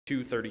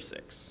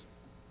2:36.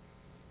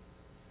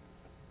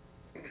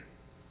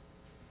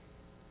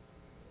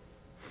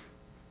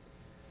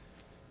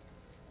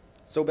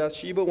 So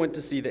Bathsheba went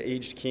to see the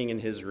aged king in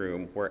his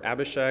room, where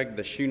Abishag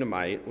the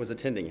Shunammite was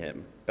attending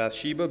him.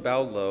 Bathsheba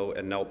bowed low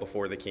and knelt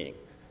before the king.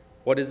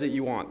 "What is it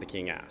you want?" the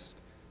king asked.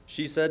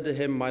 She said to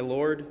him, "My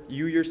lord,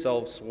 you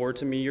yourself swore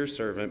to me, your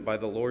servant, by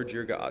the Lord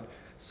your God,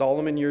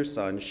 Solomon your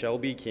son shall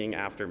be king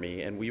after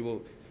me, and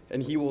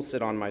he will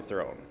sit on my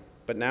throne.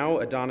 But now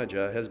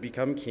Adonijah has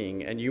become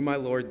king, and you, my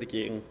lord the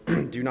king,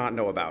 do not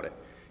know about it.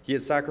 He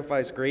has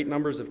sacrificed great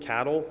numbers of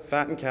cattle,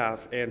 fattened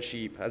calf, and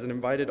sheep, has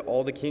invited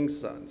all the king's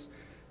sons,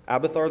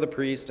 Abiathar the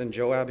priest, and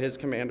Joab his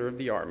commander of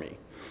the army.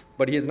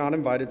 But he has not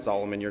invited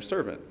Solomon your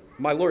servant.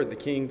 My lord the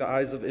king, the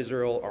eyes of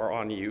Israel are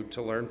on you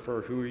to learn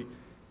for who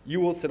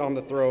you will sit on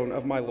the throne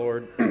of my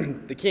lord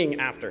the king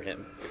after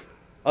him.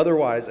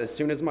 Otherwise, as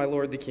soon as my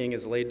lord the king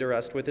is laid to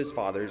rest with his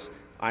fathers,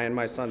 I and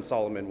my son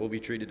Solomon will be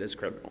treated as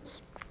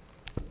criminals."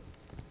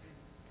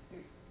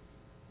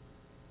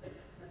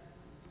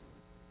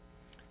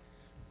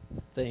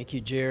 Thank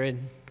you, Jared.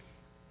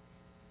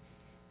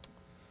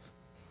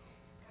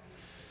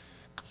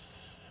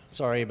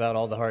 Sorry about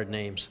all the hard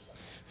names.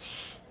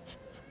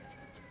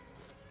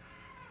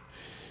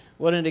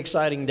 What an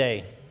exciting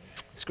day.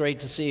 It's great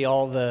to see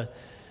all the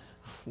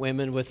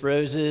women with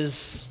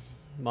roses,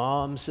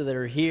 moms that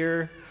are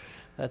here.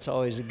 That's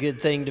always a good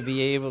thing to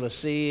be able to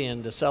see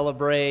and to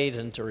celebrate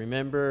and to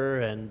remember.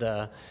 And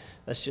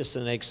that's just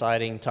an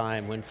exciting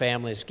time when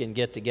families can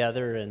get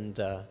together, and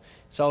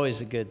it's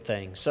always a good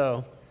thing.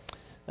 So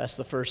that's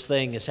the first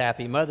thing, is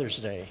Happy Mother's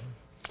Day.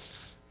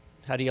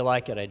 How do you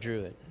like it? I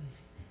drew it.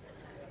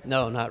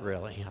 No, not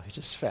really. I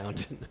just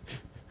found it.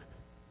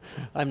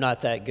 I'm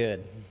not that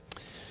good.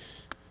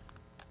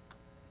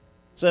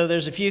 So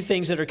there's a few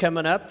things that are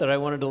coming up that I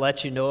wanted to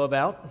let you know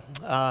about.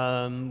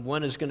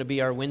 One is going to be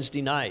our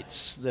Wednesday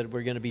nights that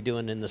we're going to be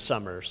doing in the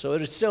summer. So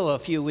it's still a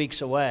few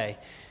weeks away,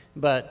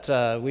 but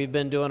we've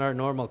been doing our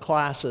normal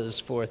classes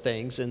for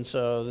things. And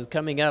so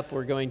coming up,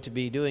 we're going to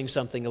be doing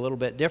something a little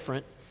bit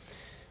different.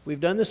 We've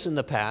done this in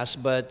the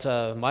past, but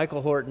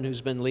Michael Horton,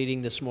 who's been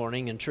leading this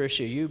morning, and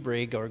Tricia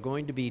Ubrig are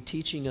going to be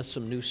teaching us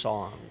some new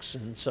songs.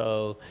 And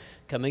so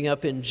coming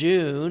up in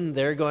June,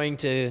 they're going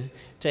to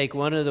take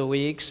one of the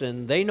weeks,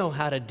 and they know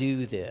how to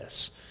do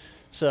this.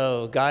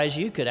 So guys,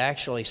 you could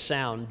actually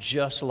sound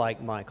just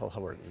like Michael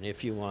Horton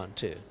if you want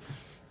to.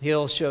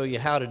 He'll show you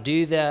how to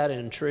do that,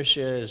 and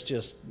Tricia is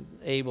just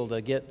able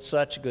to get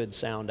such good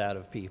sound out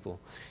of people.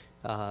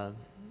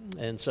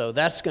 And so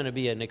that's going to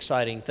be an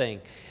exciting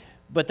thing.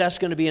 But that's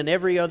going to be an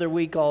every other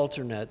week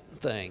alternate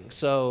thing.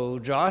 So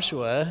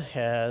Joshua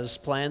has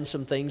planned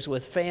some things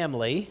with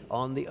family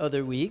on the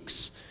other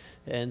weeks.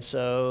 And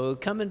so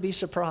come and be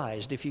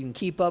surprised. If you can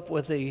keep up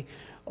with the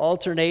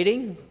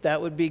alternating, that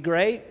would be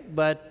great.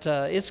 But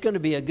it's going to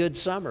be a good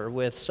summer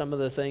with some of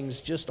the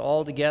things just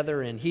all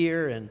together and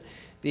here and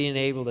being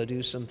able to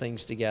do some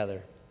things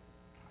together.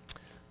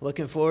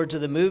 Looking forward to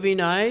the movie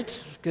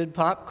night. Good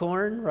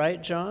popcorn,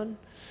 right, John?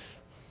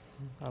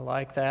 I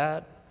like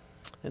that.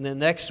 And then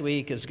next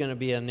week is going to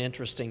be an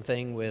interesting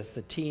thing with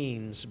the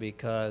teens,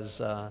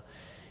 because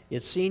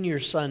it's Senior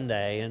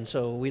Sunday, and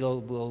so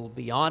we'll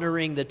be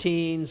honoring the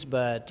teens,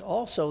 but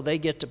also they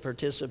get to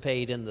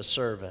participate in the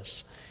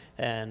service.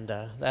 And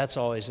that's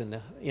always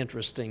an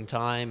interesting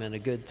time and a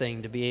good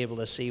thing to be able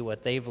to see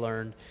what they've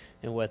learned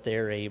and what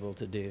they're able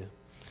to do.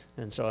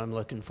 And so I'm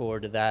looking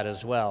forward to that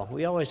as well.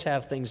 We always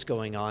have things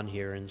going on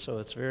here, and so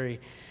it's very,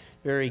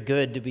 very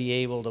good to be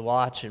able to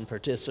watch and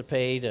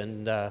participate,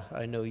 and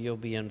I know you'll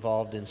be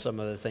involved in some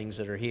of the things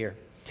that are here.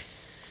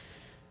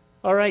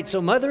 All right,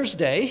 so Mother's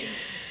Day,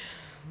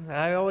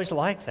 I always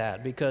like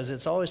that because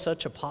it's always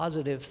such a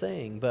positive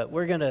thing, but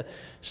we're going to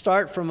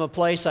start from a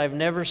place I've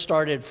never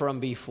started from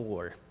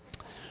before.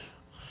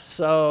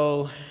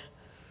 So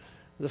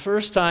the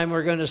first time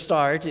we're going to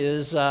start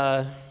is,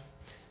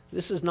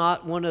 this is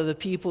not one of the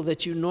people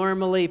that you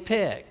normally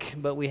pick,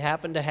 but we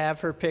happen to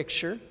have her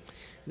picture.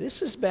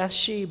 This is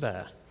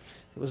Bathsheba.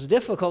 It was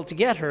difficult to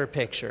get her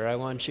picture, I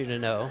want you to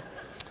know.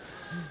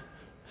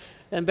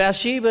 And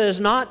Bathsheba is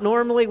not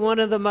normally one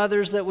of the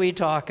mothers that we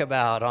talk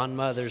about on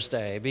Mother's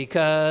Day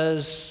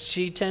because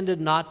she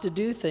tended not to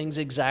do things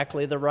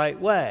exactly the right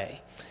way.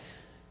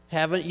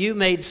 Haven't you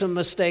made some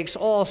mistakes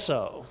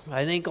also?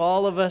 I think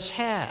all of us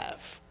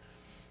have.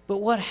 But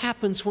what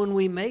happens when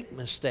we make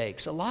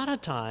mistakes? A lot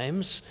of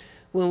times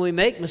when we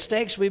make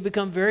mistakes, we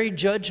become very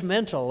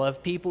judgmental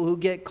of people who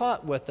get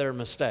caught with their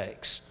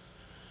mistakes.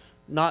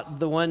 Not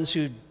the ones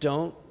who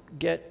don't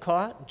get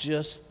caught,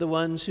 just the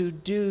ones who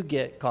do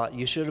get caught.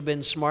 You should have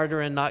been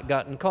smarter and not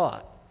gotten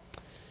caught.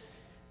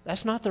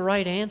 That's not the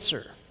right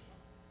answer.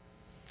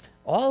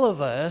 All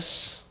of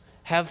us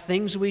have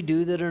things we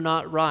do that are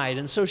not right.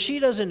 And so she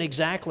doesn't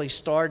exactly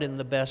start in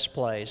the best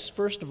place.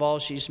 First of all,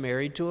 she's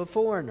married to a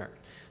foreigner.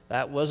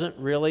 That wasn't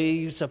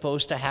really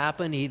supposed to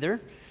happen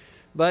either.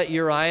 But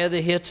Uriah the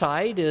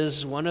Hittite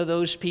is one of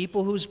those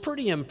people who's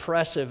pretty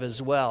impressive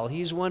as well.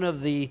 He's one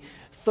of the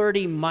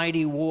 30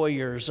 mighty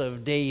warriors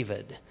of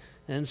David.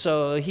 And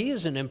so he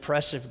is an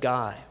impressive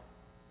guy.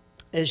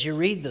 as you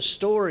read the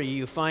story,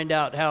 you find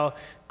out how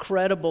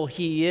credible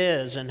he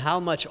is and how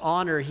much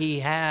honor he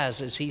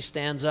has as he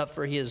stands up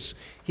for his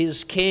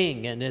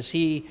king, and as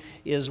he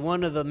is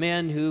one of the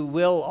men who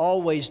will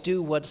always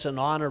do what's an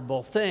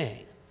honorable thing.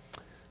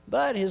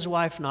 But his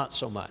wife, not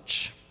so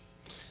much.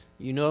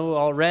 You know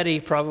already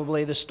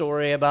probably the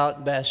story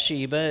about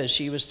Bathsheba as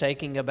she was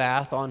taking a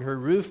bath on her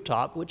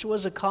rooftop, which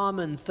was a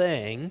common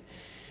thing.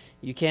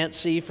 You can't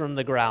see from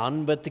the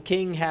ground, but the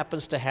king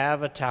happens to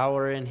have a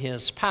tower in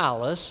his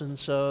palace, and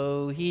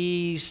so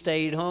he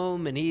stayed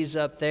home and he's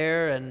up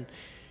there, and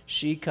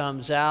she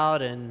comes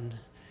out, and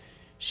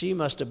she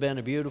must have been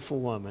a beautiful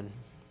woman,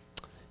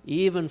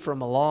 even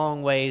from a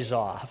long ways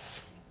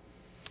off,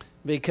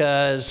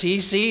 because he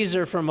sees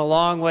her from a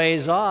long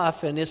ways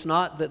off, and it's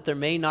not that there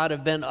may not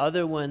have been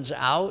other ones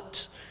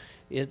out.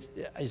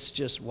 It's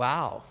just,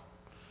 wow,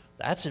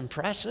 that's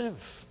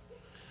impressive.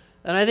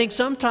 And I think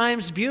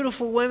sometimes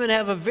beautiful women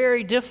have a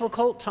very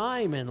difficult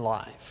time in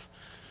life.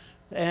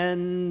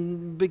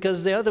 And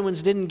because the other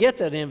ones didn't get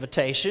that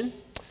invitation,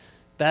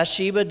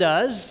 Bathsheba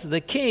does. The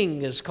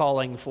king is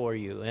calling for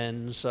you.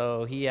 And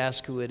so he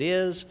asks who it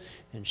is,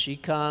 and she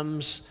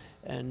comes,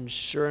 and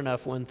sure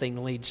enough, one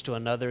thing leads to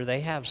another. They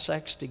have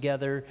sex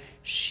together.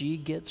 She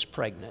gets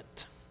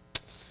pregnant.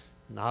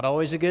 Not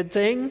always a good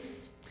thing.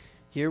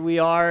 Here we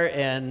are,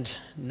 and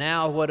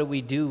now what do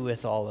we do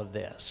with all of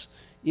this?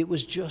 It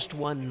was just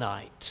one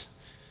night,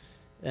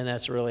 and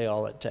that's really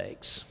all it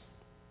takes.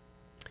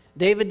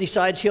 David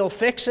decides he'll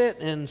fix it,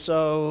 and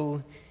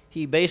so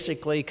he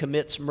basically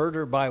commits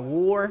murder by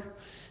war,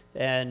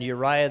 and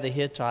Uriah the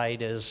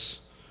Hittite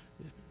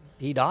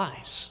he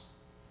dies.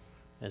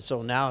 And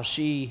so now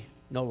she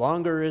no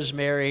longer is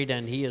married,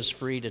 and he is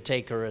free to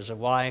take her as a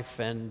wife,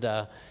 and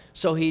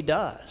so he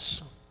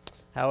does.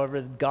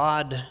 However,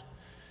 God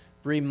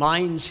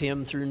reminds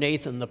him through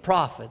Nathan the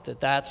prophet that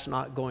that's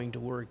not going to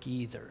work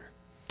either.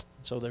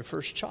 So their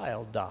first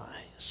child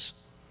dies.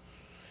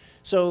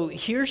 So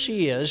here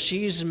she is.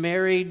 She's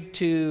married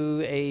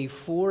to a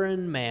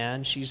foreign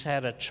man. She's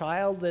had a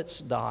child that's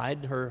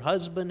died. Her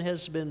husband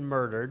has been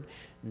murdered.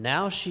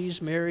 Now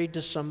she's married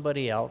to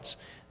somebody else.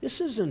 This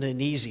isn't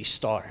an easy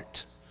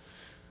start.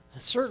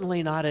 It's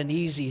certainly not an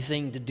easy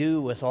thing to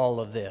do with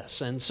all of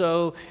this. And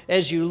so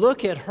as you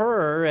look at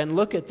her and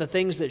look at the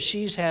things that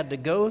she's had to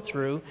go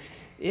through,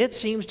 it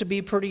seems to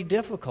be pretty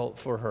difficult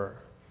for her.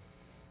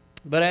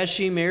 But as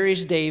she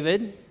marries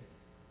David,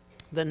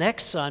 the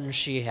next son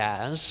she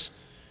has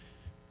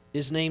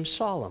is named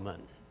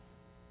Solomon.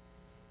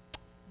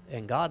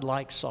 And God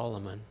likes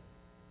Solomon.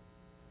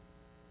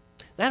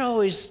 That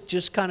always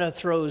just kind of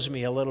throws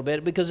me a little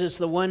bit, because it's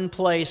the one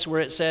place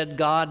where it said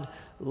God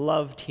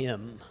loved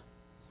him.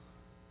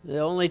 The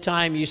only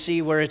time you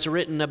see where it's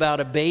written about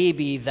a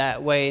baby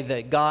that way,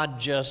 that God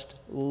just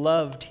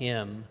loved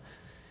him.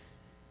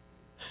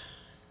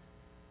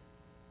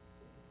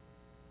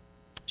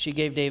 She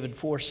gave David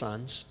 4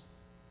 sons.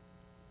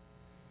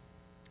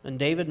 And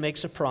David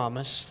makes a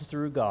promise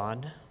through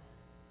God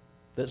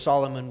that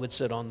Solomon would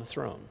sit on the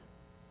throne.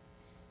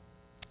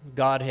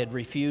 God had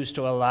refused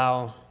to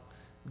allow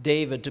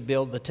David to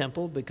build the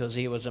temple because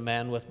he was a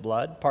man with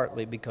blood,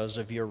 partly because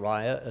of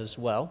Uriah as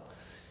well,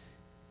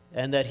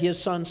 and that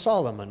his son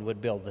Solomon would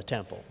build the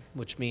temple,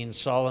 which means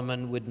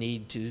Solomon would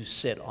need to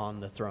sit on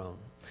the throne.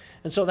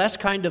 And so that's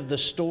kind of the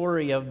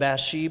story of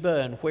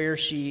Bathsheba and where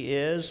she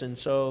is, and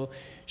so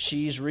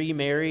she's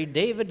remarried.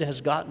 David has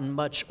gotten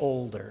much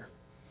older,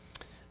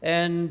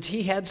 and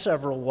he had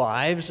several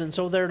wives, and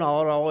so they're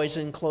not always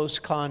in close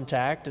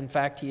contact. In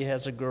fact, he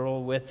has a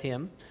girl with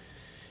him,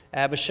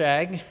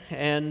 Abishag,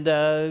 and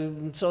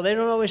so they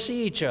don't always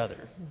see each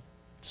other.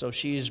 So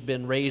she's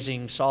been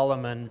raising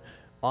Solomon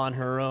on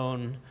her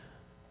own,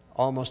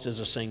 almost as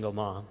a single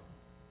mom.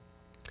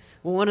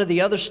 Well, one of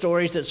the other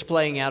stories that's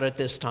playing out at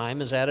this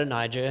time is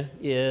Adonijah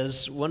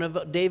is one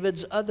of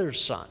David's other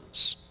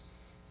sons.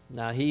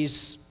 Now,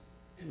 he's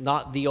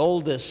not the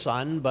oldest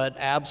son, but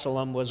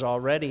Absalom was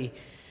already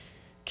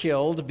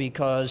killed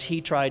because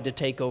he tried to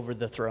take over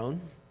the throne.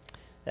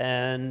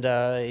 And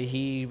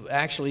he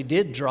actually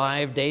did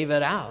drive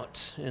David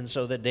out, and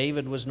so that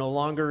David was no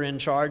longer in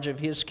charge of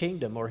his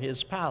kingdom or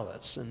his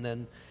palace. And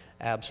then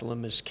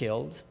Absalom is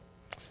killed.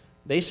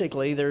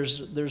 Basically,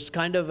 there's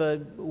kind of a,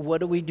 what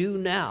do we do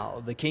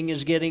now? The king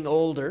is getting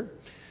older.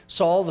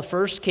 Saul, the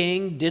first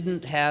king,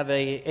 didn't have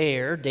an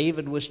heir.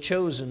 David was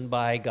chosen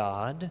by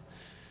God.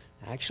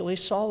 Actually,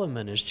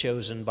 Solomon is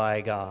chosen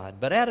by God.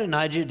 But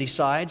Adonijah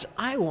decides,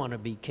 I want to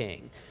be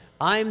king.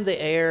 I'm the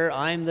heir,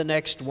 I'm the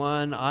next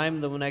one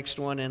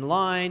in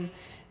line.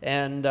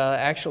 And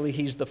actually,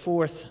 he's the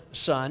 4th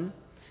son.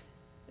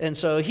 And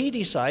so he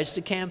decides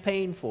to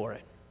campaign for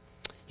it.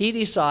 He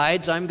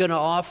decides, I'm going to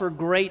offer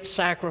great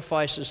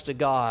sacrifices to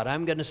God.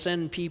 I'm going to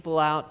send people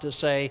out to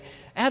say,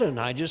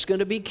 Adonijah's going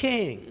to be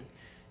king.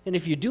 And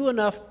if you do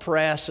enough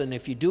press and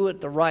if you do it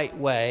the right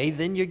way,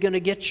 then you're going to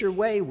get your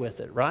way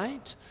with it,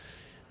 right?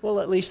 Well,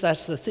 at least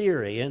that's the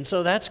theory. And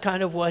so that's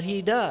kind of what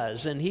he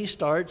does. And he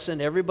starts,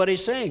 and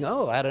everybody's saying,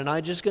 oh,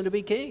 Adonijah's going to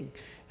be king.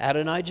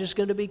 Adonijah's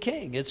going to be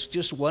king. It's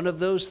just one of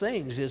those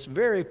things. It's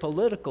very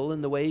political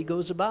in the way he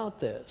goes about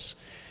this.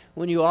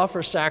 When you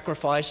offer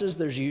sacrifices,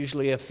 there's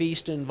usually a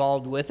feast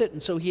involved with it.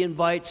 And so he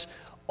invites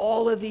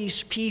all of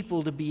these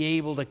people to be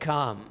able to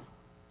come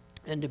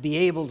and to be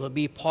able to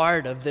be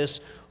part of this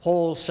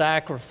whole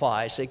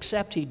sacrifice,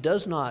 except he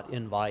does not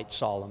invite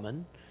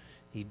Solomon.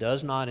 He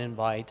does not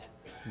invite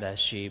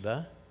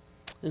Bathsheba.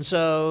 And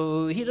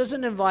so he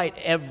doesn't invite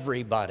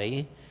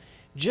everybody,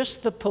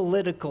 just the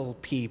political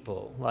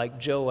people, like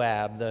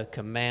Joab, the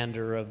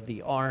commander of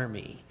the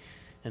army.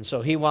 And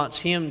so he wants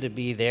him to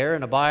be there,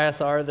 and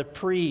Abiathar the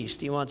priest,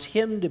 he wants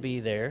him to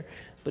be there,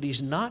 but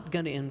he's not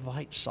going to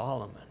invite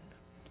Solomon.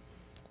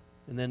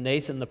 And then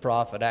Nathan the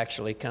prophet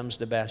actually comes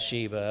to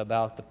Bathsheba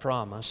about the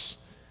promise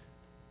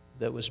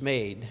that was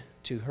made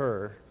to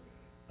her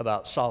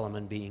about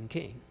Solomon being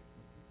king.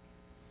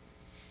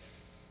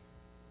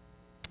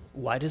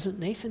 Why doesn't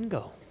Nathan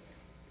go?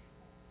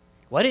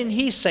 Why didn't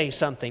he say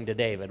something to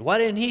David? Why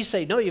didn't he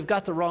say, no, you've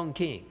got the wrong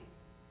king?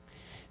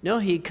 No,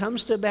 he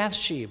comes to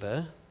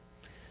Bathsheba,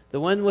 the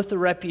one with the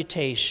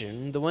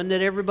reputation, the one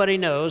that everybody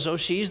knows, oh,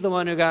 she's the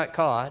one who got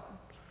caught.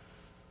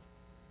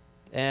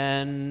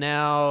 And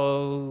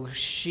now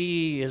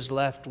she is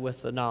left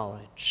with the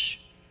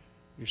knowledge,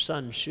 your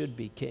son should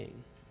be king.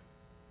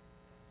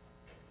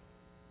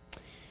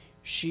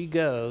 She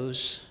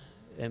goes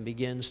and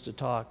begins to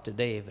talk to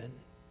David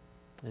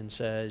and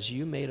says,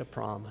 you made a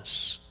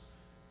promise.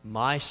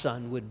 My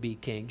son would be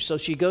king. So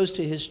she goes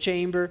to his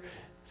chamber.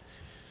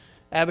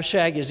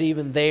 Abishag is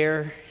even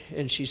there,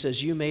 and she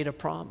says, you made a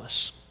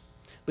promise.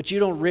 But you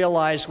don't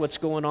realize what's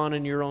going on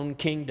in your own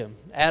kingdom.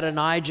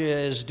 Adonijah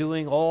is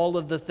doing all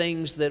of the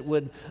things that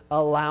would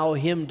allow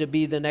him to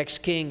be the next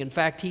king. In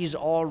fact, he's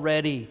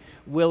already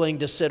willing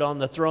to sit on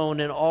the throne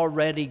and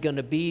already going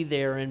to be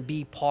there and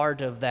be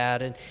part of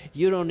that. And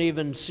you don't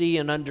even see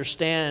and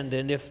understand.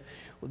 And if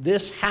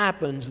this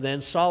happens,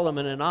 then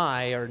Solomon and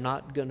I are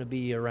not going to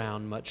be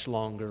around much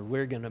longer.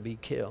 We're going to be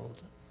killed.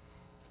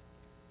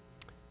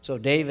 So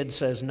David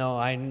says, no,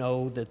 I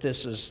know that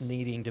this is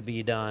needing to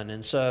be done.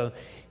 And so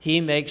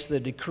he makes the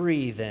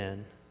decree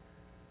then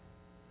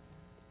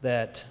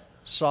that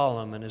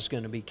Solomon is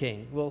going to be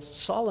king. Well,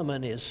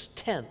 Solomon is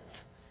 10th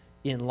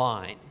in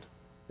line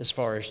as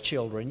far as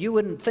children. You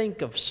wouldn't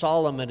think of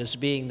Solomon as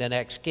being the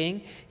next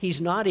king. He's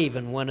not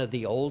even one of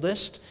the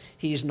oldest.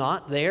 He's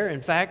not there.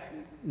 In fact,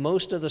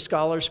 most of the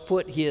scholars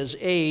put his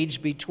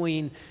age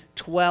between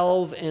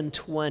 12 and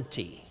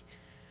 20.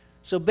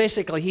 So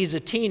basically, he's a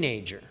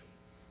teenager.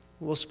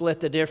 We'll split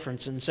the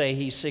difference and say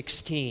he's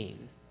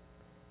 16.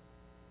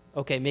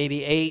 Okay,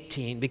 maybe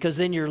 18, because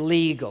then you're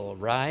legal,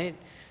 right?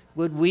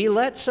 Would we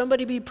let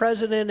somebody be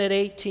president at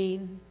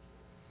 18?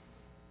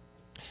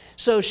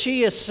 So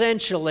she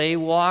essentially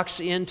walks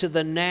into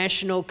the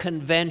national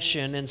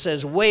convention and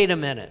says, wait a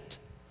minute.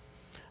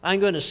 I'm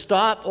going to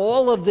stop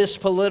all of this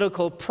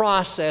political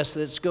process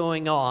that's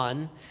going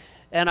on,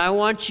 and I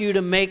want you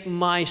to make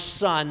my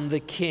son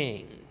the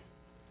king.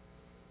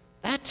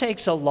 That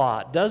takes a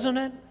lot, doesn't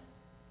it?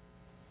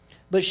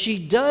 But she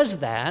does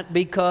that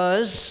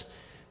because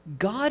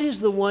God is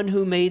the one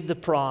who made the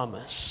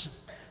promise.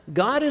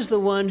 God is the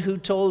one who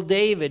told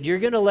David, you're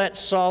going to let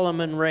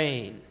Solomon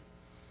reign.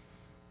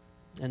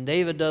 And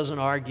David doesn't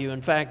argue.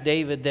 In fact,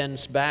 David then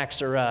backs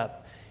her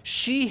up.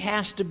 She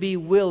has to be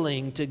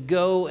willing to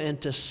go and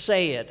to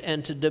say it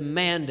and to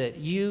demand it.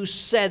 You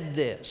said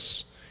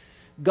this.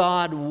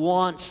 God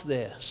wants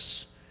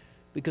this.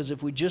 Because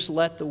if we just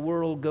let the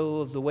world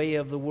go of the way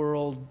of the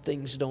world,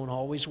 things don't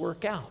always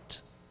work out.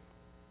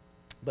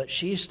 But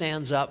she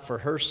stands up for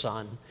her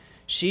son.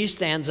 She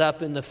stands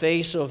up in the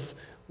face of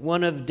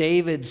one of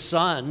David's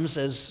sons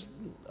as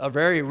a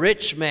very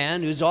rich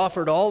man who's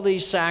offered all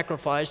these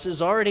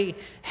sacrifices, already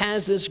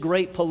has this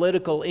great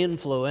political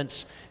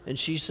influence, and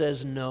she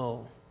says,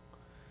 no,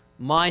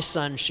 my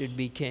son should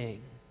be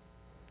king.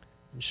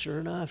 And sure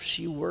enough,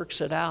 she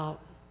works it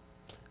out.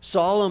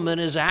 Solomon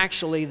is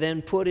actually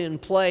then put in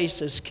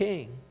place as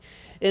king.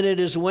 And it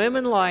is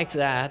women like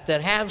that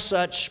that have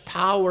such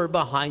power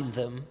behind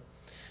them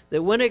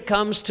that when it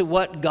comes to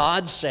what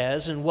God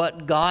says and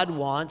what God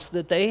wants,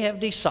 that they have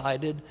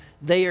decided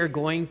they are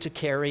going to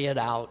carry it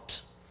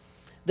out.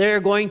 They're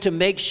going to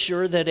make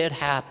sure that it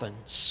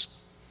happens.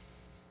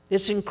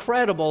 It's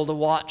incredible to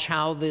watch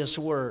how this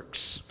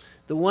works.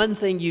 The one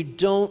thing you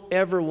don't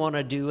ever want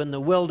to do in the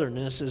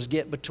wilderness is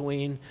get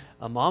between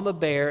a mama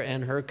bear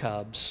and her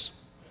cubs.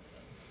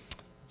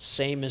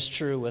 Same is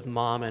true with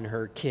mom and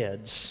her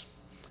kids.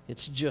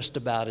 It's just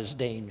about as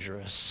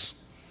dangerous.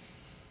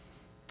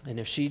 And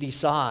if she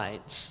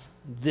decides,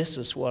 this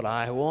is what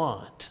I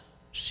want,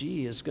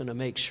 she is going to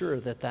make sure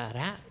that that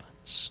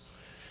happens.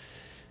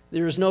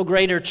 There is no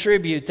greater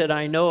tribute that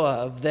I know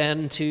of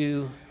than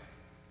to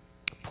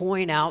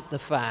point out the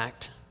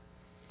fact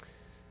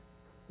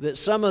that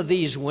some of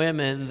these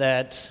women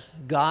that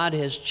God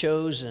has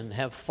chosen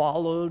have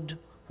followed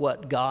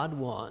what God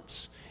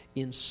wants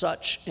in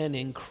such an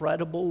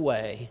incredible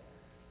way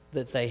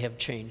that they have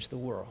changed the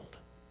world.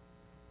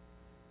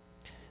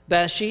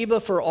 Bathsheba,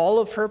 for all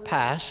of her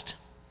past,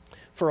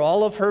 for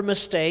all of her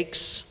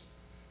mistakes,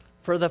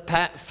 for the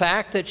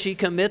fact that she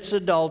commits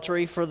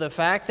adultery, for the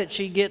fact that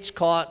she gets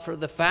caught, for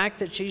the fact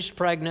that she's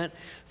pregnant,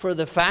 for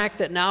the fact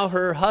that now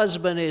her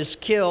husband is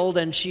killed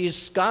and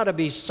she's got to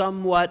be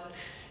somewhat,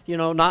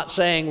 not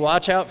saying,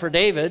 watch out for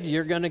David,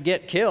 you're going to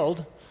get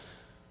killed.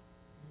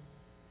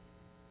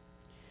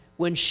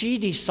 When she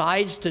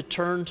decides to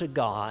turn to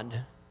God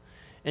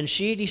and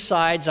she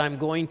decides, I'm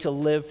going to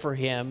live for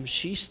Him,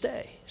 she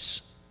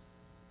stays.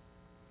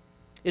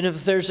 And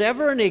if there's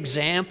ever an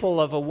example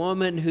of a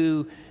woman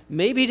who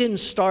maybe didn't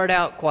start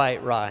out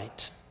quite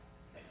right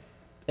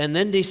and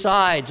then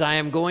decides, I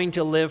am going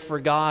to live for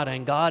God,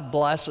 and God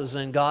blesses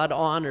and God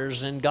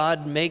honors and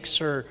God makes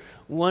her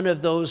one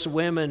of those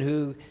women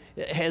who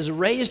has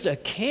raised a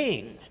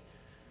king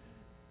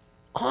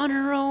on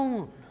her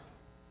own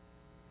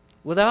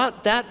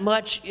without that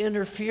much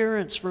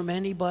interference from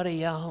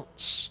anybody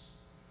else,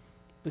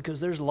 because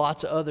there's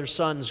lots of other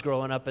sons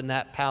growing up in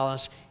that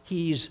palace.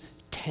 He's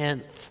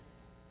 10th.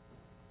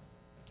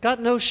 Got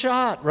no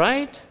shot,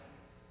 right?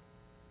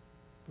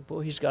 But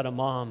boy, he's got a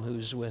mom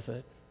who's with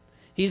it.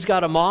 He's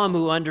got a mom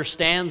who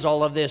understands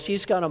all of this.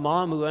 He's got a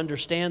mom who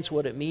understands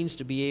what it means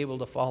to be able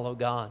to follow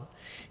God.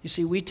 You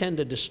see, we tend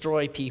to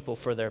destroy people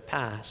for their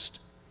past,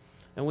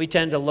 and we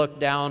tend to look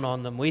down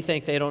on them. We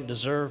think they don't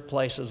deserve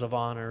places of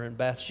honor, and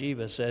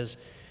Bathsheba says,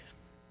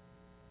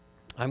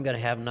 I'm going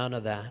to have none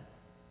of that.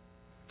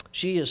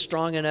 She is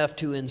strong enough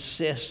to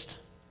insist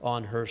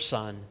on her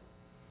son.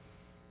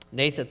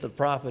 Nathan the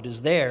prophet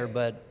is there,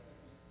 but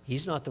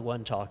he's not the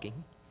one talking.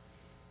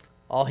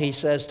 All he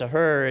says to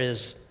her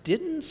is,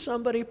 didn't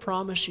somebody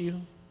promise you?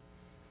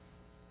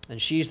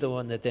 And she's the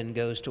one that then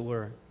goes to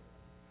work.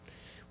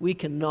 We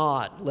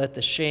cannot let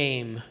the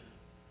shame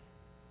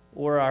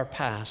or our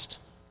past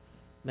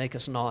make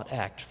us not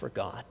act for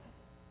God.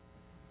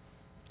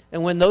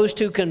 And when those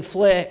two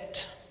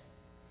conflict,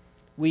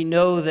 we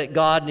know that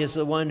God is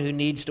the one who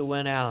needs to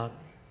win out.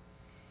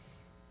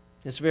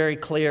 It's very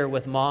clear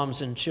with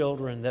moms and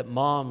children that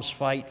moms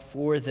fight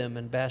for them,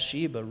 and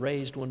Bathsheba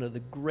raised one of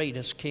the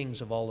greatest kings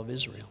of all of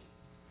Israel.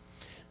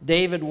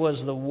 David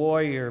was the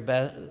warrior.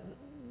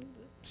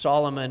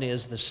 Solomon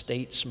is the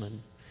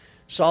statesman.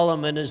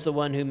 Solomon is the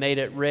one who made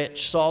it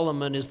rich.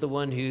 Solomon is the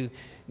one who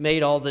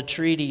made all the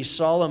treaties.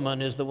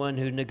 Solomon is the one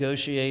who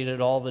negotiated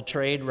all the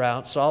trade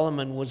routes.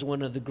 Solomon was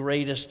one of the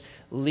greatest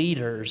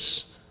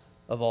leaders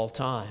of all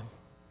time.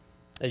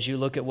 As you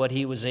look at what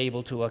he was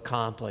able to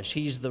accomplish,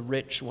 he's the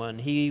rich one.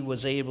 He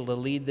was able to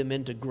lead them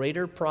into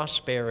greater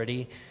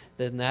prosperity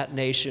than that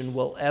nation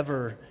will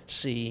ever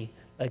see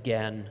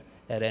again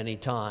at any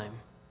time.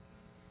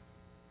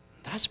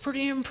 That's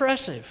pretty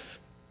impressive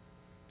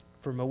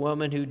from a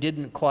woman who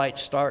didn't quite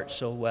start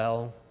so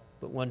well,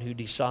 but one who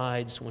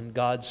decides when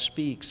God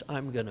speaks,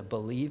 I'm going to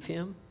believe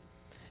Him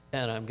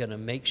and I'm going to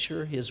make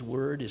sure His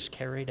word is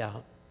carried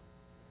out.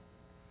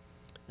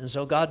 And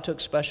so God took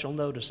special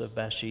notice of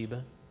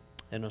Bathsheba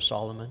and of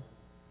Solomon.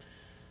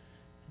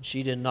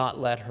 She did not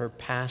let her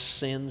past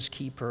sins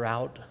keep her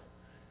out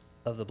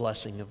of the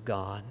blessing of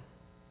God.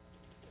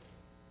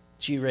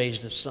 She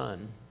raised a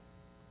son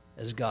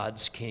as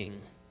God's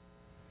king.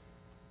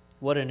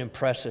 What an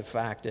impressive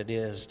fact it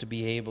is to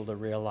be able to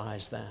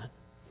realize that.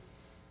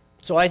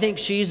 So I think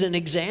she's an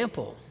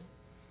example,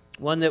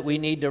 one that we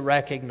need to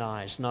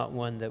recognize, not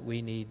one that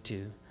we need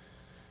to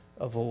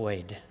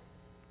avoid.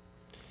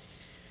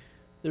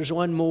 There's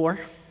one more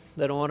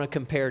that I want to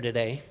compare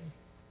today,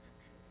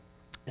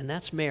 and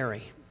that's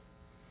Mary.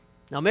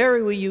 Now,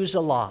 Mary we use a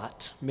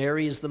lot.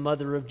 Mary is the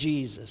mother of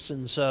Jesus,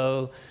 and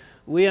so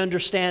we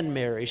understand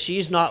Mary.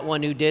 She's not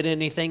one who did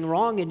anything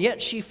wrong, and yet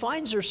she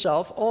finds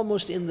herself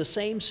almost in the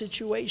same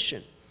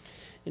situation.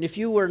 And if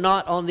you were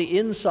not on the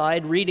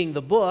inside reading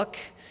the book,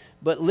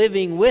 but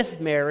living with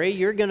Mary,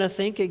 you're going to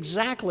think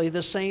exactly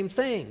the same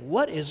thing.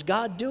 What is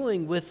God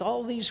doing with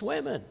all these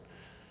women?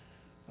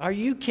 Are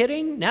you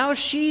kidding? Now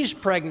she's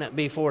pregnant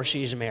before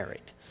she's married.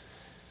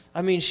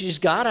 I mean, she's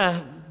got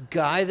a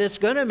guy that's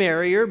going to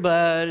marry her,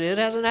 but it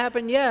hasn't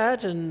happened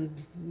yet, and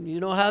you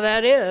know how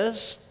that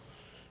is.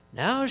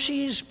 Now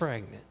she's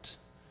pregnant.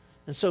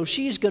 And so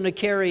she's going to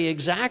carry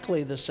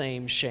exactly the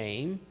same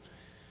shame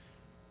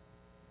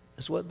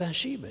as what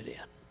Bathsheba did.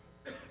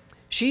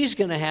 She's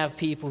going to have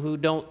people who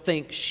don't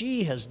think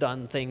she has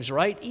done things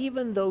right,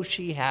 even though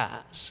she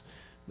has,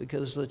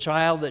 because the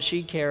child that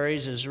she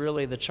carries is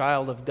really the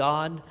child of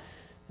God,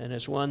 and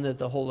it's one that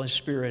the Holy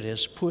Spirit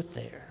has put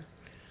there.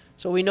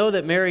 So we know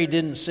that Mary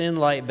didn't sin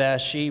like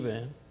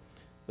Bathsheba,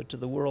 but to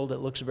the world it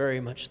looks very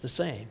much the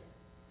same.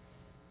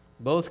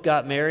 Both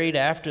got married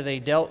after they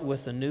dealt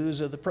with the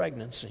news of the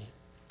pregnancy.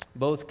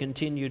 Both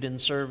continued in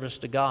service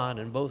to God,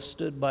 and both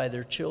stood by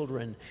their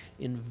children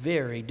in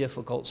very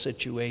difficult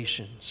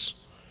situations.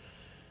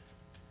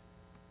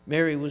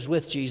 Mary was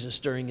with Jesus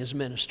during His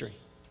ministry.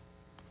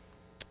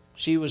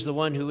 She was the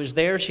one who was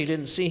there. She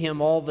didn't see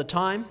Him all the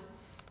time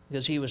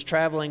because He was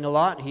traveling a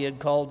lot. He had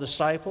called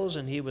disciples,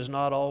 and He was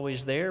not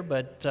always there,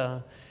 but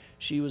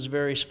She was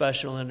very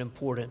special and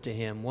important to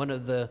him. One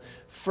of the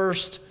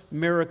first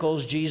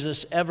miracles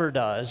Jesus ever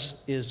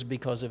does is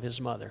because of his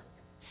mother.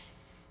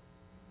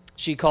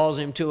 She calls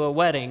him to a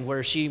wedding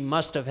where she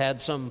must have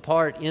had some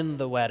part in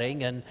the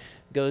wedding, and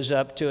goes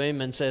up to him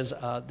and says,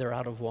 they're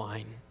out of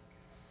wine.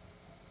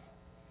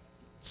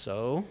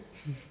 So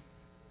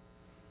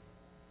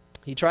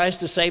he tries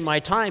to say, my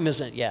time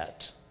isn't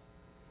yet.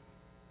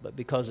 But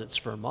because it's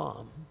for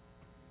Mom,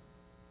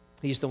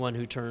 he's the one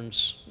who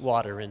turns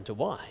water into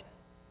wine.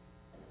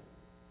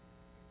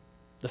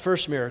 The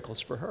first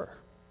miracle's for her.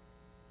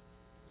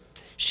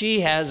 She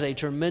has a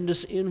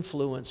tremendous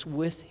influence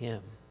with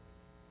him.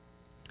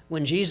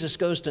 When Jesus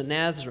goes to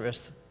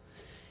Nazareth,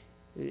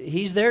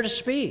 he's there to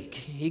speak.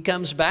 He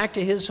comes back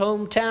to his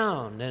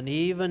hometown, and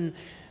he even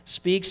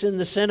speaks in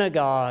the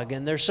synagogue,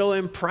 and they're so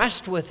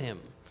impressed with him.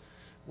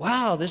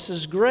 Wow, this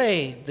is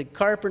great. The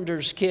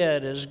carpenter's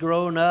kid has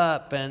grown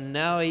up, and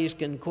now he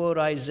can quote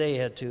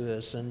Isaiah to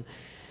us. And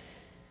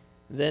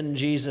then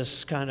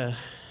Jesus kind of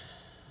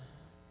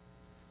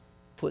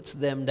puts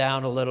them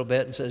down a little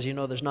bit and says,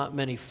 there's not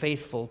many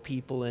faithful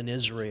people in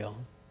Israel.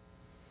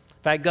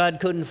 In fact, God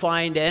couldn't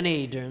find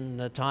any during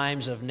the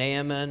times of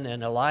Naaman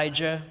and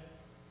Elijah,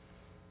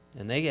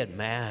 and they get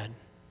mad.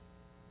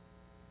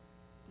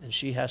 And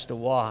she has to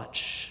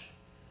watch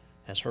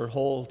as her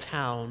whole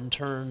town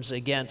turns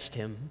against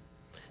him.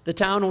 The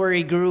town where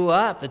he grew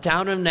up, the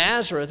town of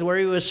Nazareth, where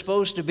he was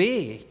supposed to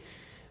be,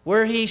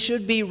 where he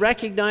should be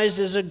recognized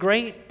as a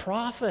great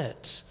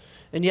prophet.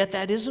 And yet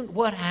that isn't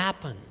what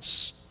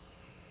happens,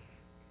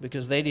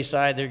 because they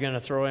decide they're going to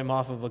throw him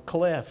off of a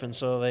cliff, and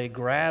so they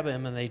grab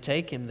him and they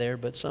take him there,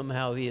 but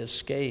somehow he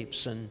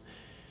escapes. And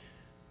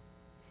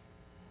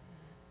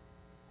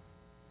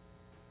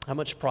how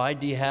much pride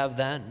do you have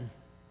then?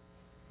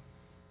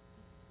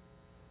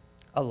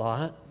 A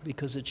lot,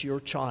 because it's your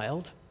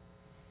child.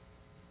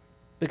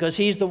 Because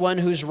he's the one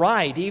who's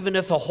right, even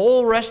if the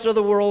whole rest of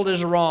the world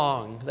is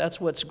wrong.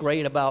 That's what's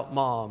great about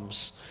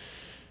moms,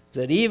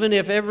 that even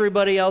if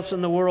everybody else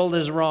in the world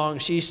is wrong,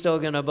 she's still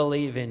going to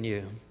believe in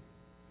you.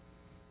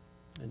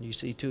 And you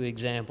see two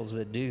examples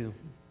that do.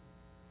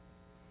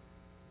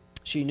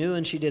 She knew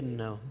and she didn't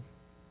know.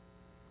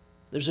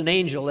 There's an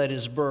angel at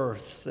his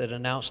birth that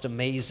announced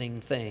amazing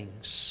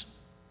things.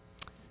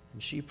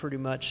 And she pretty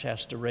much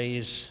has to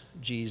raise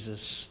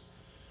Jesus,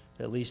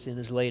 at least in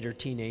his later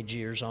teenage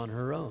years, on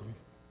her own.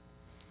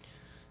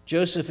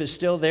 Joseph is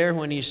still there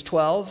when he's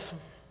 12,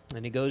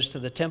 and he goes to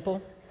the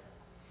temple.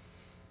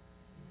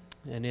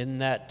 And in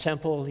that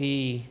temple,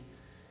 he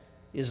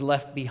is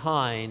left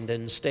behind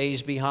and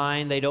stays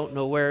behind. They don't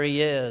know where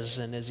he is.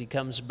 And as he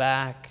comes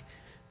back,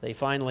 they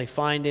finally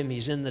find him.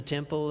 He's in the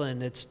temple,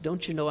 and it's,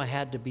 don't you know I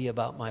had to be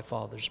about my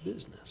Father's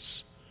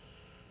business?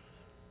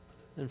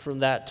 And from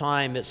that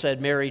time, it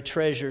said Mary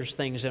treasures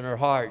things in her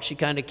heart. She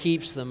kind of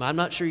keeps them. I'm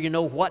not sure you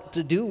know what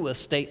to do with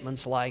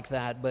statements like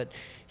that, but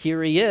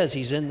here he is.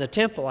 He's in the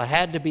temple. I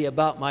had to be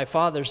about my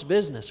Father's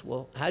business.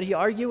 Well, how do you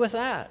argue with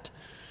that?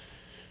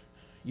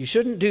 You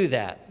shouldn't do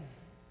that.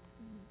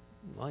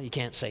 Well, you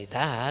can't say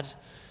that.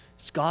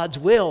 It's God's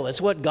will.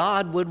 It's what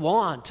God would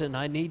want, and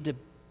I need to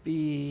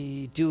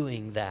be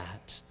doing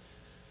that.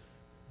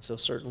 So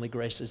certainly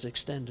grace is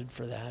extended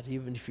for that,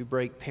 even if you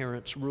break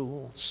parents'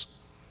 rules.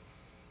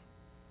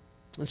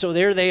 And so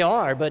there they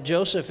are, but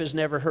Joseph is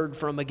never heard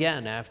from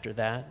again after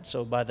that.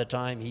 So by the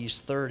time he's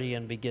 30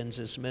 and begins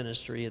his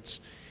ministry, it's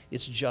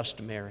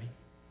just Mary.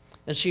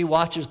 And she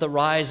watches the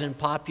rise in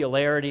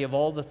popularity of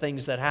all the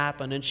things that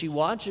happen, and she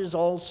watches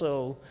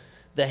also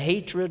the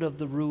hatred of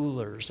the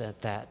rulers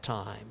at that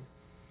time,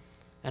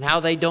 and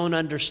how they don't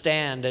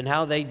understand, and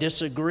how they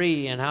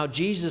disagree, and how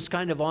Jesus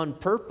kind of on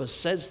purpose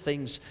says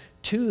things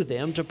to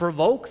them to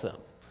provoke them.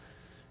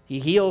 He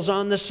heals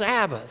on the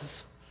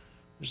Sabbath.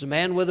 There's a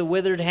man with a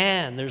withered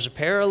hand. There's a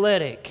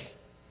paralytic.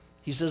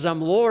 He says,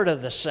 I'm Lord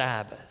of the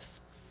Sabbath.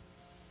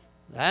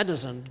 That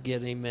doesn't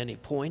get him many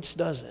points,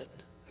 does it?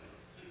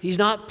 He's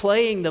not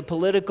playing the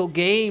political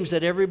games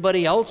that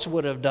everybody else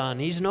would have done.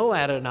 He's no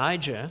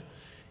Adonijah.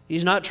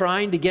 He's not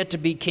trying to get to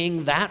be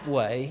king that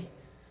way.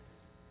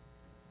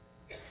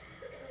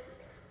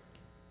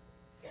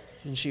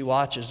 And she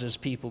watches as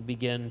people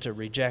begin to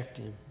reject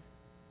him.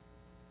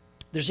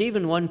 There's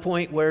even one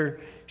point where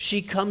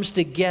she comes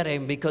to get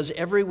him because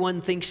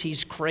everyone thinks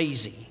he's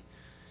crazy.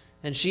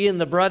 And she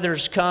and the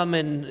brothers come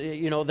and,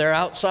 they're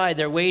outside,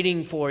 they're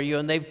waiting for you,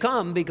 and they've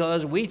come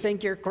because we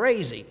think you're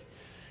crazy.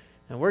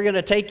 And we're going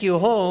to take you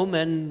home,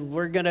 and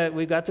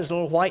we've got this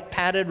little white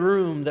padded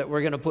room that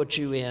we're going to put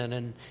you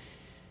in.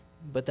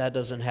 But that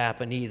doesn't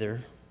happen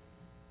either.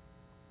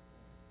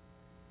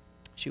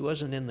 She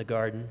wasn't in the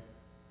garden,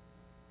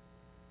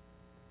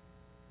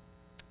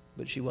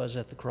 but she was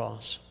at the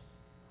cross.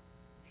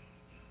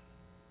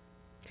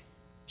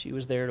 She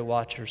was there to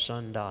watch her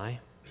son die,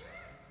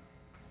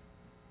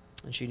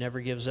 and she never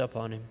gives up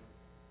on him.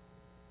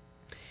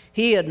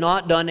 He had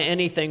not done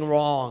anything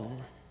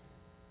wrong,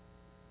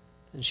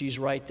 and she's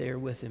right there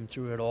with him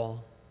through it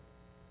all.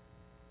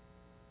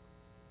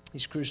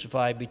 He's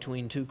crucified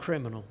between two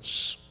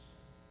criminals.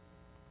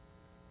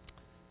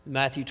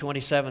 Matthew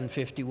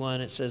 27:51,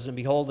 it says, "And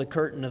behold, the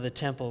curtain of the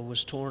temple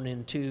was torn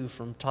in two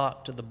from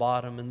top to the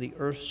bottom, and the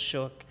earth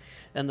shook,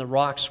 and the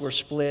rocks were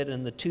split,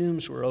 and the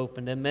tombs were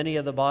opened, and many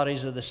of the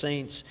bodies of the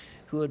saints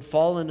who had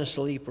fallen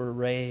asleep were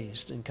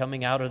raised. And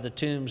coming out of the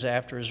tombs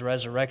after his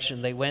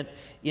resurrection, they went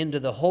into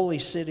the holy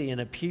city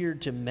and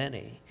appeared to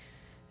many.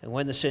 And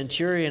when the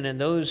centurion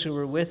and those who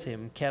were with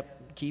him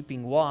kept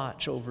keeping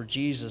watch over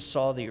Jesus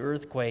saw the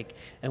earthquake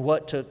and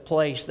what took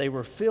place, they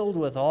were filled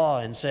with awe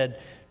and said,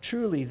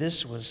 'Truly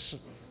this was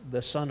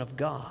the Son of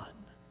God.'"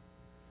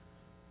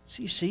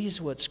 She sees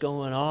what's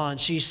going on.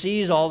 She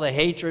sees all the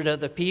hatred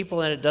of the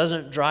people, and it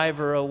doesn't drive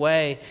her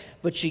away.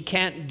 But she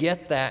can't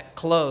get that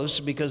close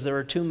because there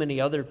are too many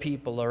other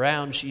people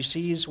around. She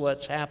sees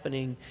what's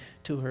happening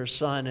to her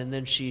son, and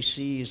then she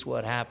sees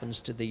what happens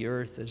to the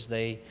earth as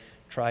they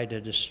try to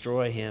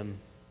destroy him.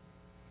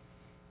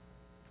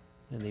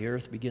 And the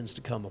earth begins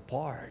to come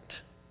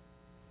apart.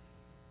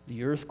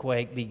 The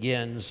earthquake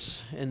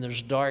begins, and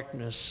there's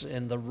darkness,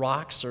 and the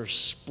rocks are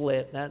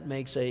split. That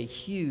makes a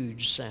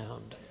huge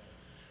sound.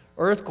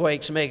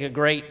 Earthquakes make a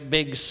great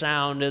big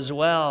sound as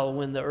well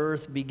when the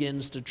earth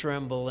begins to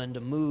tremble and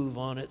to move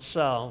on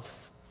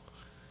itself.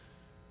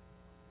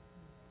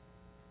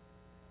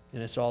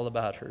 And it's all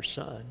about her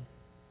son.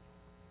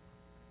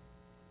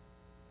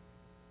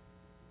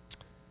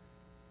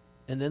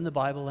 And then the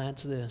Bible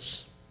adds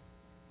this: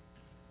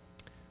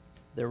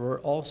 "There were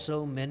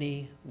also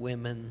many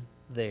women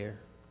there,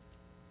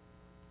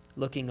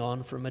 looking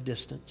on from a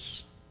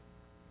distance,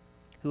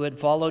 who had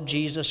followed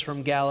Jesus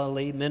from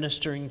Galilee,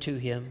 ministering to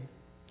him,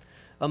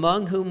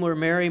 among whom were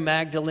Mary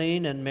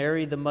Magdalene and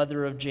Mary, the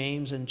mother of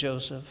James and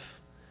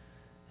Joseph,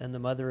 and the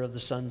mother of the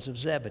sons of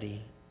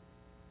Zebedee.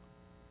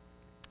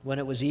 When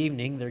it was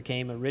evening, there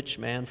came a rich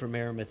man from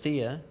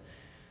Arimathea,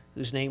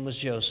 whose name was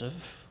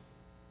Joseph,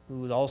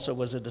 who also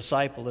was a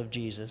disciple of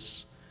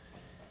Jesus.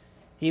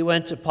 He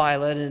went to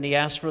Pilate, and he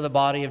asked for the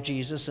body of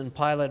Jesus, and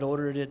Pilate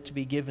ordered it to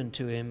be given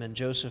to him. And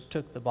Joseph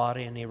took the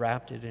body, and he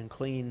wrapped it in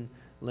clean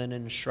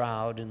linen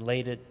shroud, and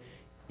laid it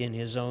in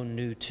his own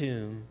new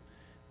tomb,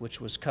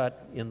 which was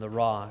cut in the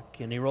rock.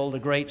 And he rolled a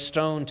great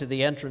stone to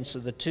the entrance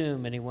of the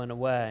tomb, and he went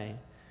away.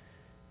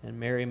 And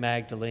Mary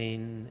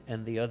Magdalene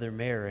and the other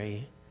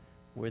Mary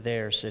were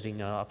there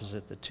sitting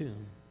opposite the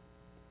tomb."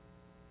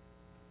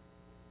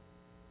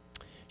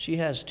 She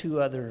has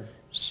two other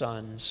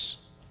sons,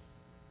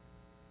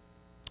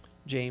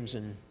 James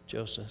and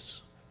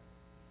Joseph.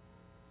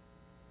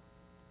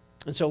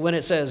 And so when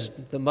it says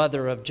the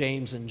mother of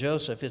James and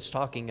Joseph, it's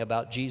talking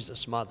about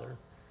Jesus' mother,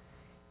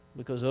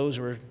 because those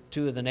were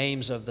two of the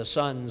names of the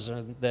sons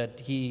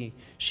that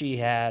she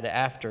had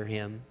after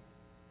him.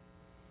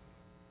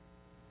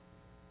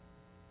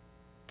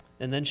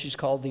 And then she's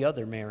called the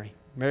other Mary.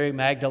 Mary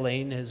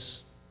Magdalene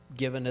is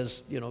given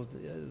as,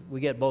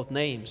 we get both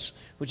names,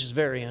 which is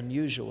very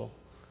unusual.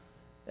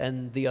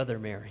 And the other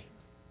Mary.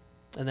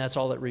 And that's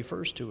all it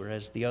refers to her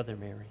as, the other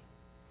Mary.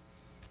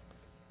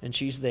 And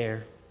she's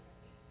there.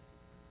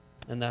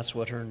 And that's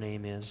what her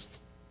name is,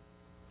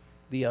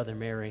 the other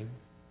Mary.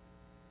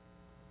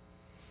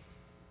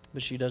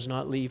 But she does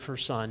not leave her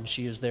son.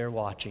 She is there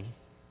watching.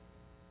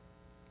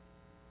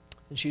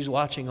 And she's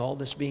watching all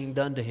this being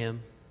done to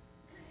him.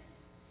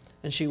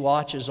 And she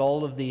watches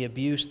all of the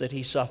abuse that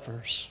he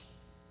suffers.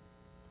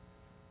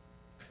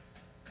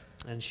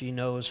 And she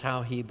knows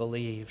how he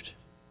believed.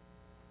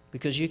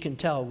 Because you can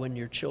tell when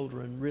your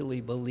children really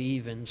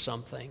believe in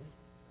something.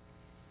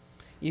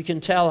 You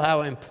can tell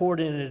how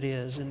important it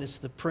is, and it's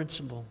the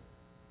principle.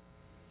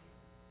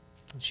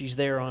 And she's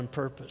there on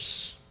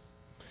purpose.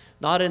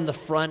 Not in the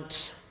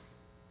front,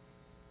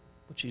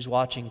 but she's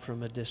watching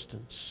from a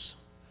distance.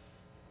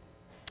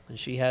 And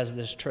she has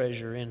this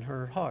treasure in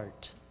her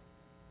heart.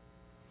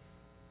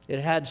 It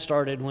had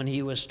started when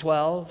he was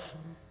 12,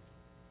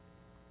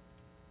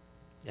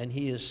 and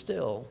he is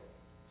still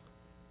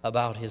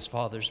about his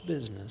Father's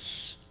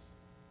business.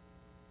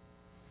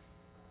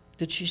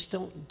 Did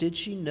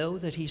she know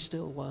that he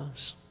still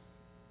was?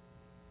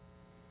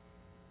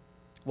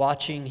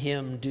 Watching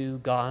him do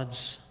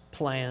God's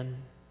plan.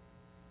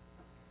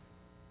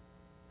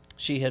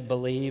 She had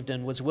believed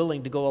and was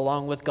willing to go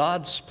along with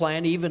God's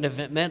plan, even if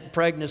it meant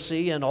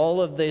pregnancy and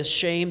all of the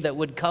shame that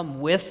would come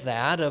with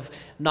that of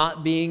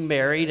not being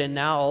married. And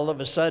now all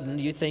of a sudden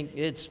you think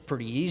it's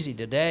pretty easy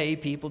today.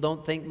 People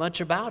don't think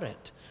much about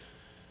it.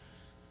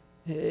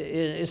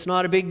 It's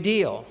not a big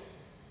deal.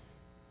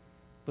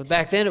 But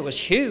back then it was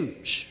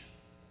huge.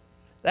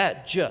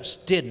 That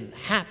just didn't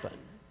happen.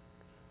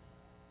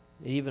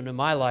 Even in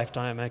my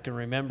lifetime, I can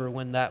remember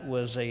when that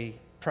was a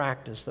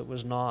practice that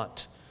was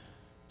not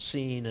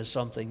seen as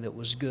something that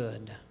was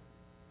good.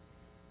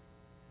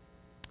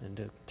 And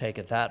to take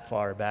it that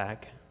far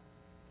back,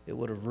 it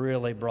would have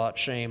really brought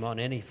shame on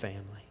any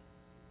family.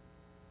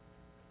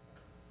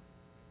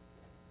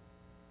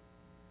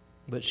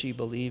 But she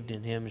believed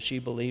in him. She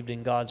believed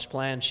in God's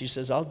plan. She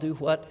says, I'll do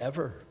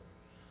whatever.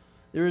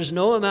 There is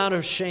no amount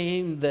of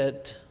shame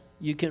that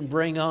you can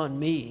bring on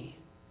me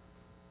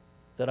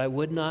that I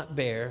would not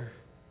bear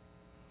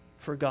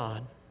for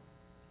God.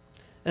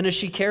 And as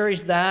she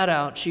carries that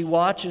out, she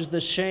watches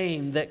the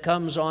shame that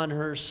comes on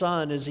her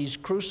son as he's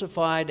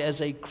crucified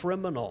as a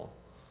criminal.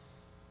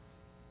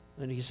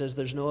 And he says,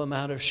 there's no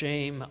amount of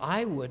shame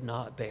I would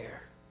not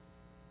bear,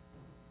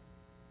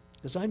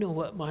 because I know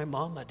what my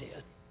mama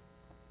did,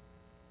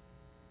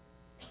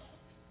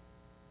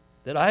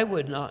 that I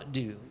would not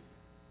do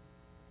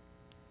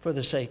for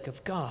the sake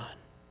of God.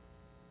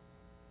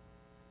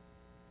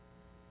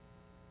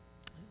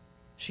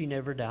 She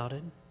never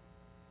doubted.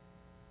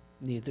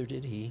 Neither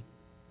did he.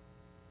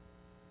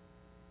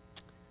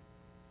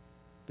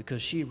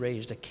 Because she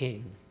raised a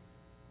king.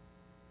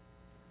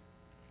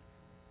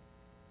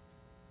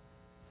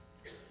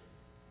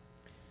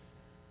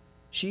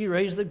 She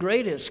raised the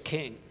greatest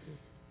king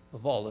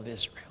of all of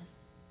Israel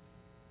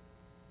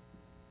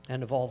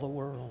and of all the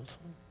world.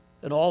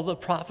 And all the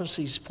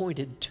prophecies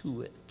pointed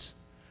to it.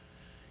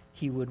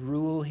 He would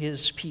rule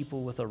his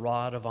people with a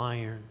rod of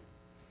iron.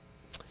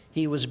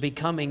 He was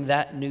becoming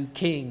that new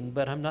king,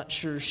 but I'm not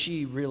sure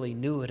she really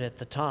knew it at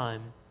the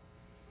time.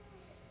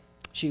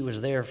 She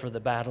was there for the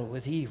battle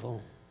with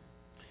evil.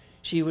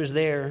 She was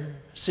there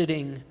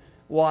sitting,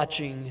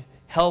 watching,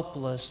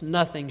 helpless,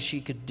 nothing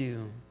she could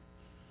do,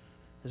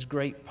 as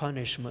great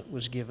punishment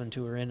was given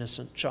to her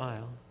innocent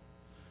child.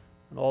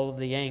 And all of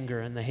the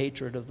anger and the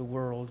hatred of the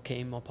world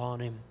came upon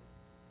him.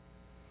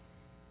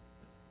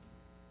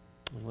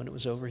 And when it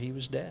was over, he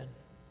was dead.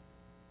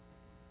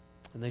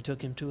 And they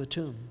took him to a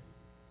tomb.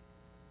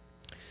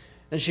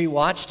 And she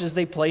watched as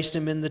they placed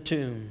him in the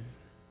tomb.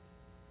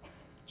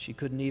 She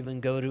couldn't even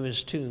go to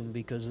his tomb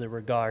because there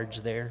were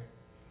guards there.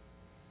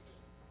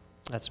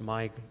 That's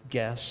my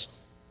guess.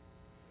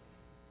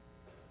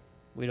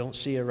 We don't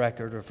see a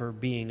record of her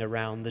being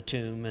around the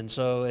tomb. And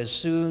so as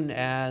soon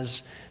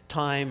as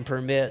time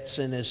permits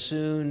and as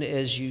soon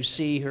as you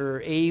see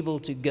her able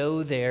to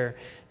go there,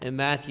 in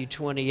Matthew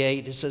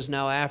 28, it says,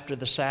 now after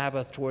the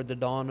Sabbath, toward the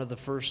dawn of the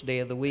first day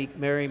of the week,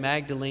 Mary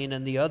Magdalene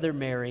and the other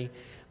Mary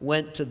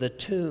went to the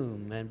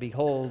tomb, and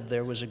behold,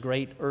 there was a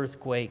great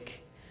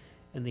earthquake,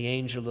 and the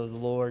angel of the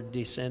Lord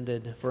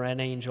descended, for an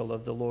angel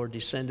of the Lord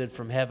descended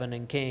from heaven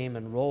and came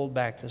and rolled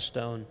back the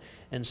stone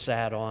and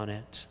sat on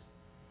it.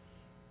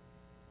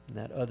 And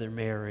that other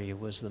Mary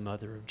was the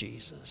mother of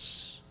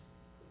Jesus.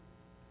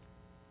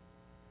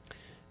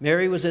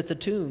 Mary was at the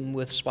tomb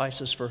with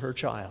spices for her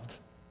child,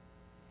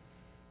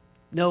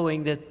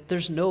 knowing that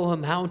there's no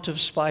amount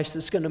of spice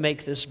that's going to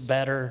make this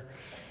better.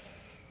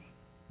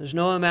 There's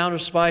no amount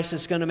of spice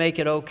that's going to make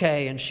it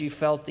okay. And she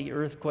felt the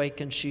earthquake,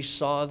 and she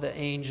saw the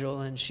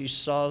angel, and she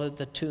saw that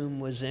the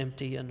tomb was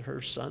empty and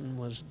her son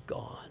was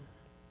gone.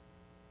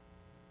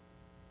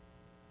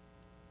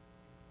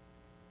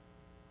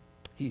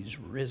 He's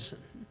risen.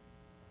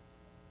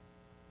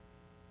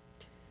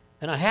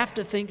 And I have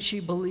to think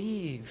she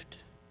believed.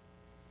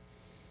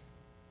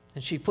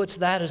 And she puts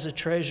that as a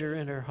treasure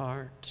in her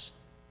heart,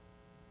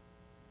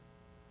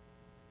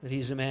 that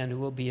he's a man who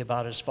will be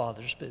about his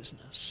Father's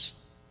business.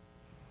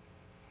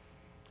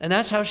 And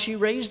that's how she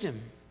raised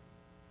him,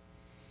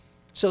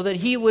 so that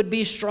he would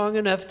be strong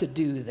enough to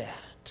do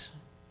that.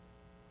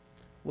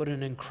 What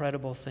an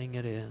incredible thing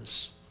it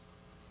is.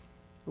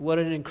 What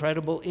an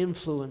incredible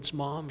influence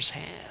moms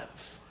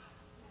have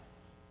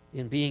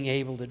in being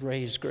able to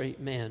raise great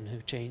men who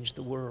change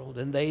the world,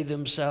 and they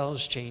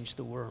themselves change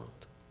the world.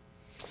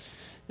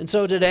 And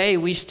so today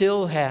we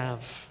still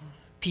have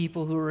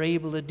people who are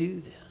able to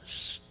do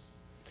this.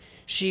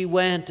 She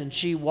went and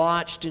she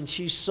watched and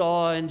she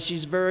saw, and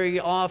she's very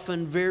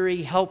often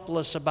very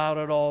helpless about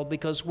it all,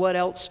 because what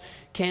else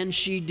can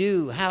she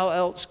do? How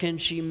else can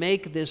she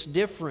make this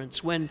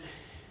difference when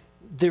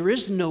there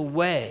is no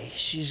way?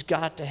 She's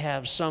got to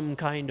have some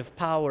kind of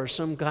power,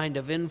 some kind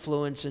of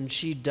influence, and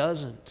she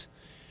doesn't.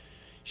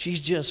 She's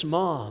just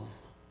mom.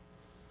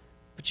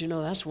 But you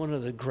know, that's one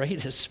of the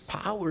greatest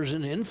powers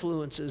and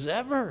influences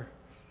ever.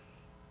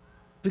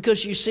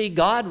 Because you see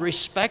God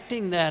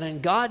respecting that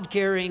and God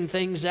carrying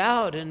things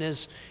out. And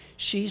as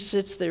she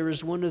sits there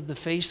as one of the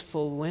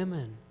faithful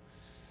women,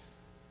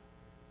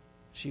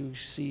 she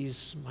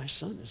sees, my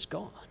son is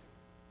gone.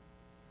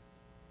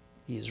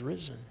 He is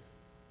risen.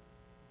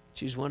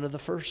 She's one of the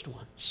first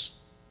ones.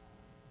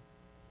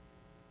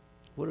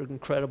 What an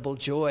incredible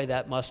joy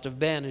that must have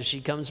been as she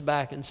comes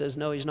back and says,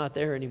 no, he's not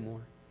there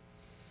anymore.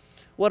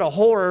 What a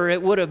horror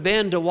it would have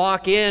been to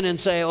walk in and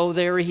say, oh,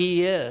 there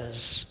he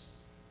is.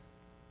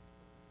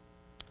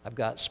 I've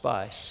got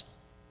spice,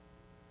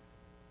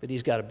 but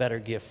he's got a better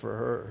gift for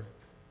her.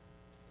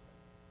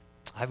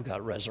 I've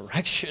got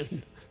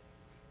resurrection.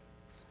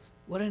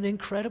 What an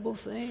incredible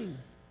thing.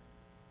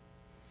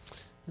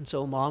 And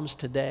so moms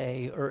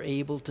today are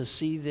able to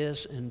see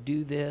this and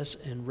do this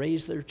and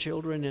raise their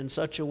children in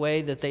such a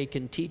way that they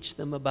can teach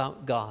them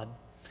about God.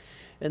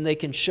 And they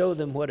can show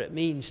them what it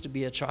means to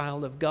be a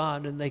child of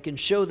God. And they can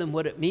show them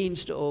what it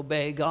means to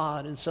obey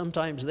God. And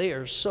sometimes they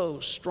are so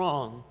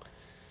strong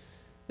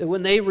that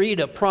when they read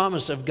a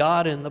promise of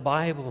God in the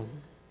Bible,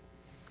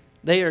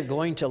 they are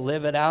going to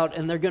live it out,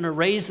 and they're going to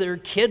raise their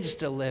kids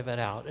to live it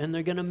out, and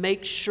they're going to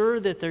make sure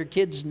that their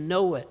kids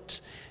know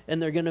it,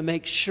 and they're going to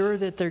make sure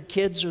that their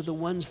kids are the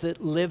ones that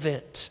live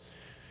it.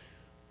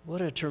 What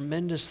a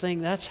tremendous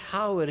thing. That's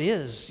how it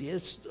is.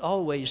 It's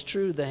always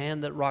true. The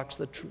hand that rocks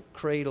the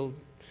cradle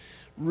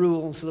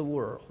rules the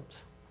world.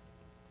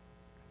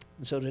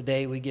 And so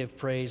today we give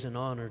praise and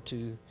honor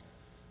to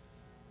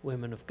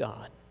women of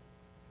God.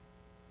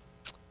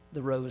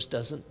 The rose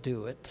doesn't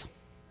do it,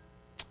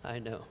 I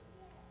know.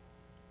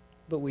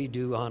 But we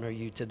do honor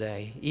you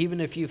today.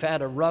 Even if you've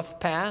had a rough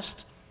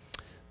past,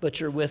 but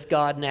you're with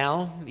God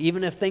now.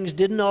 Even if things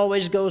didn't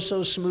always go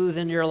so smooth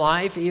in your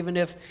life, even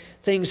if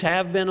things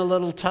have been a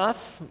little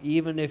tough,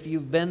 even if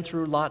you've been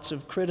through lots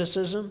of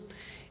criticism,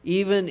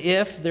 even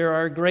if there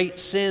are great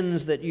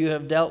sins that you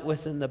have dealt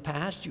with in the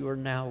past, you are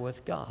now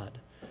with God.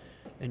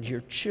 And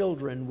your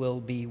children will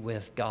be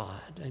with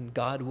God, and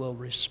God will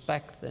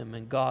respect them,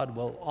 and God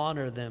will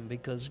honor them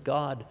because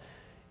God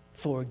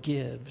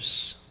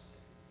forgives.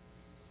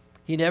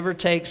 He never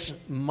takes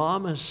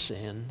mama's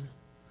sin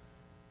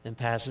and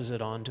passes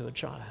it on to a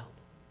child.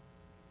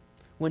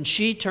 When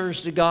she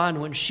turns to God,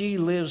 when she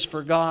lives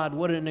for God,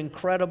 what an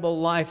incredible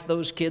life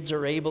those kids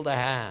are able to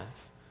have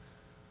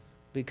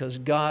because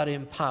God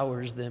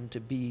empowers them to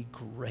be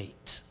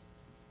great.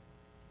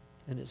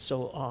 And it's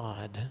so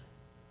odd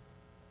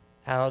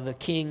how the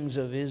kings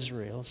of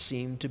Israel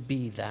seem to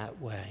be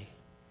that way.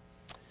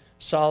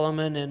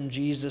 Solomon and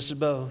Jesus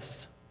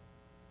both.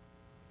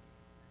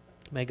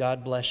 May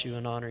God bless you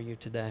and honor you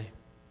today.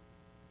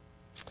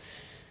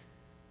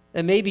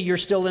 And maybe you're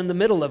still in the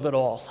middle of it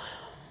all.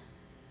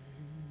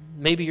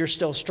 Maybe you're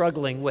still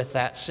struggling with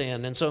that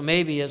sin. And so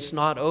maybe it's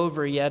not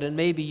over yet. And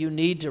maybe you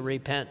need to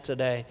repent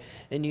today.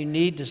 And you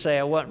need to say,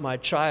 I want my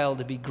child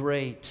to be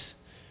great.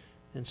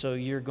 And so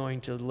you're going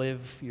to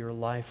live your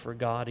life for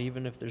God.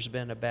 Even if there's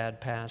been a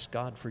bad past,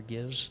 God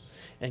forgives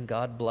and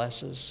God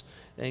blesses.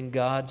 And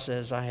God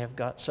says, I have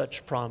got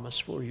such promise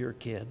for your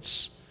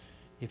kids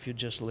if you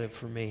just live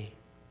for me.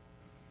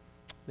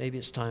 Maybe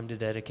it's time to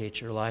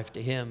dedicate your life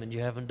to Him, and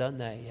you haven't done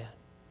that yet.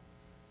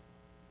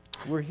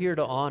 We're here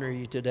to honor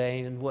you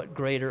today, and what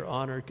greater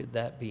honor could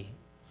that be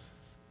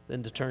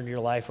than to turn your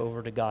life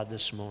over to God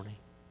this morning?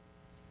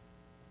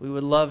 We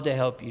would love to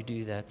help you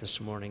do that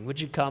this morning.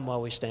 Would you come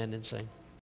while we stand and sing?